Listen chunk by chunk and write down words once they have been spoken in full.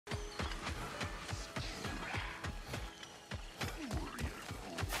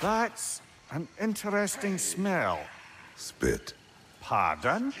That's an interesting smell. Spit.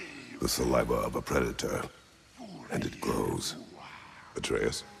 Pardon? The saliva of a predator. And it glows.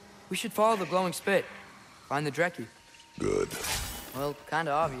 Atreus? We should follow the glowing spit. Find the Drekki. Good. Well,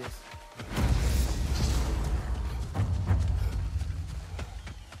 kinda obvious.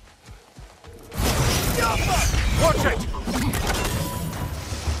 Watch it!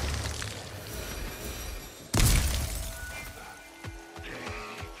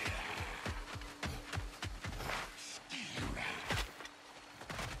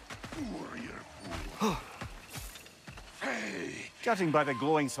 Judging by the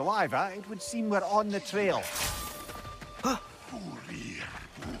glowing saliva, it would seem we're on the trail.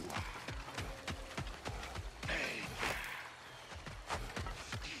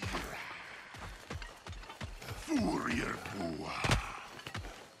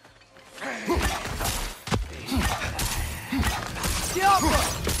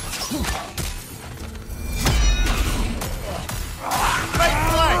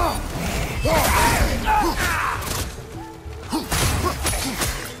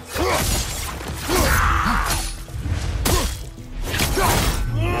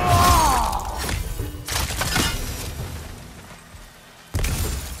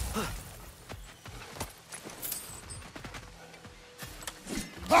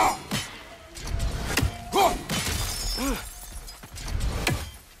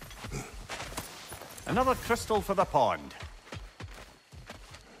 Another crystal for the pond.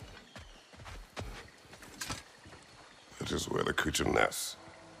 That is where the creature nests.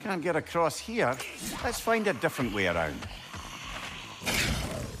 Can't get across here. Let's find a different way around.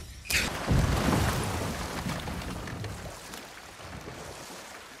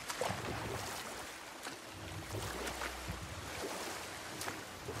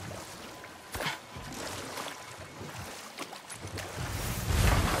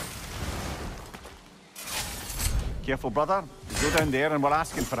 Careful, brother. We go down there and we're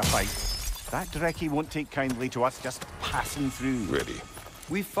asking for a fight. That Drekki won't take kindly to us just passing through. Ready.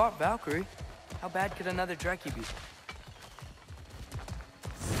 We fought Valkyrie. How bad could another Drekki be?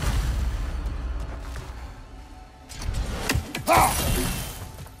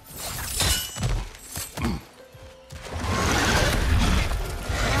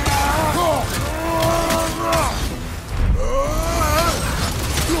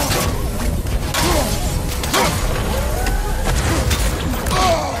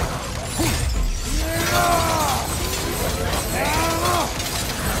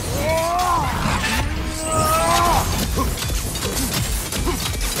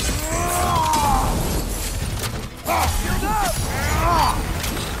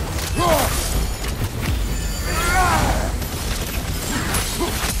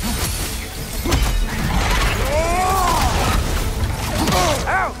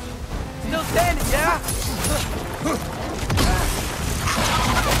 Still standing, yeah?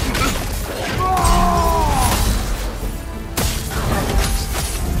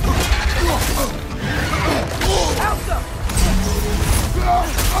 Help them!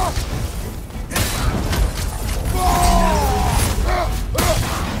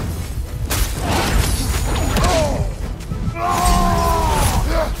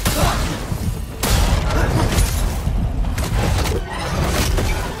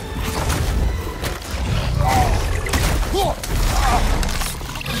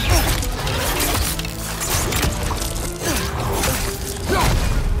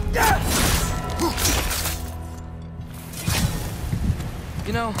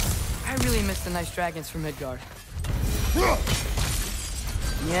 You know, I really miss the nice dragons from Midgard.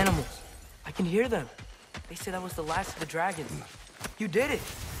 The animals. I can hear them. They said I was the last of the dragons. You did it.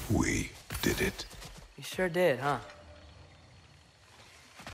 We did it. You sure did, huh?